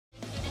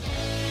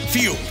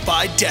Fueled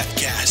by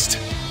Deathcast.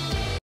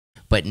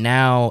 But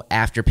now,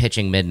 after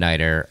pitching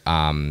Midnighter,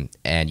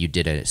 and you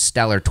did a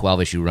stellar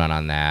 12-issue run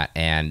on that,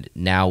 and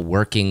now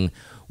working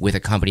with a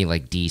company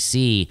like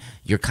DC,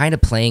 you're kind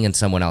of playing in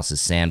someone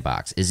else's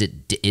sandbox. Is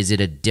it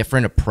a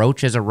different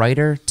approach as a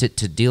writer to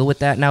deal with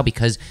that now?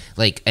 Because,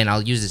 like, and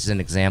I'll use this as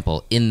an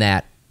example, in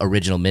that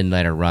original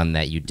Midnighter run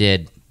that you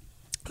did,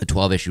 the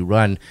 12-issue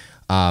run,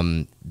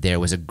 there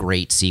was a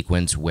great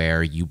sequence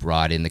where you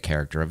brought in the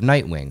character of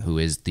Nightwing, who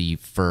is the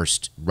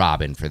first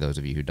Robin, for those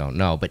of you who don't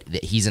know. But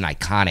he's an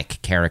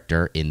iconic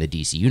character in the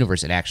DC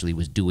universe and actually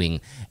was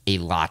doing a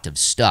lot of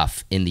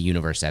stuff in the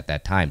universe at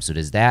that time. So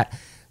does that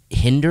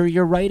hinder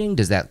your writing?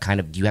 Does that kind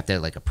of, do you have to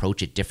like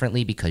approach it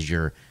differently because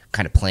you're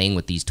kind of playing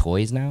with these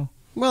toys now?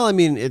 Well, I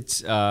mean,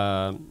 it's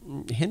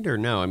hinder.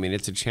 No, I mean,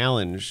 it's a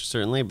challenge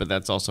certainly, but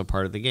that's also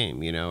part of the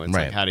game. You know, it's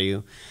Right. like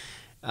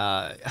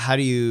how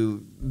do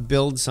you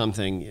build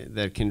something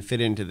that can fit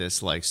into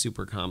this like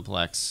super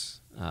complex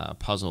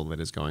puzzle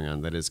that is going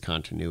on, that is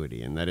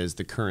continuity, and that is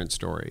the current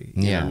story.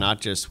 You know, not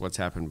just what's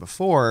happened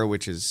before,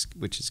 which is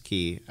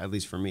key, at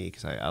least for me,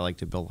 because I like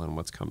to build on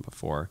what's come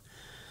before.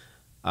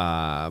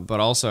 But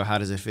also, how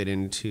does it fit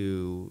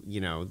into,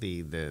 you know,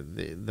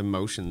 the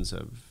motions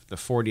of the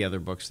 40 other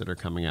books that are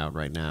coming out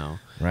right now?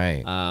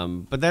 Right.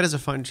 But that is a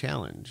fun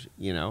challenge,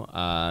 you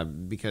know,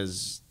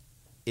 because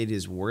it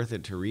is worth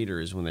it to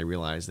readers when they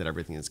realize that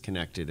everything is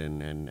connected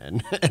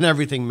and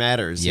everything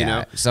matters. Yeah. You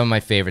know? Some of my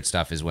favorite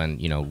stuff is when,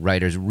 you know,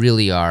 writers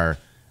really are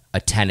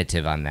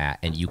attentive on that,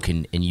 and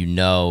you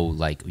know,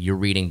 like, you're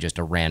reading just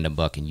a random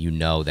book and you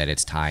know that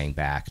it's tying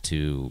back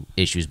to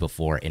issues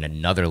before in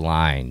another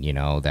line, you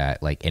know,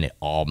 that like, and it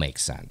all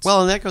makes sense.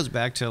 Well, and that goes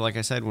back to, like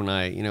I said, when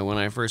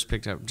I first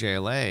picked up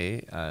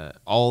JLA,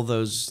 all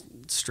those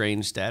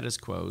strange status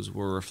quos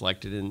were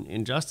reflected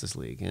in Justice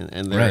League,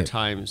 and there are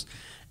times,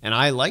 and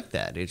I like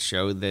that. It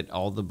showed that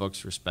all the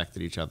books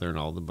respected each other and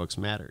all the books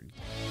mattered.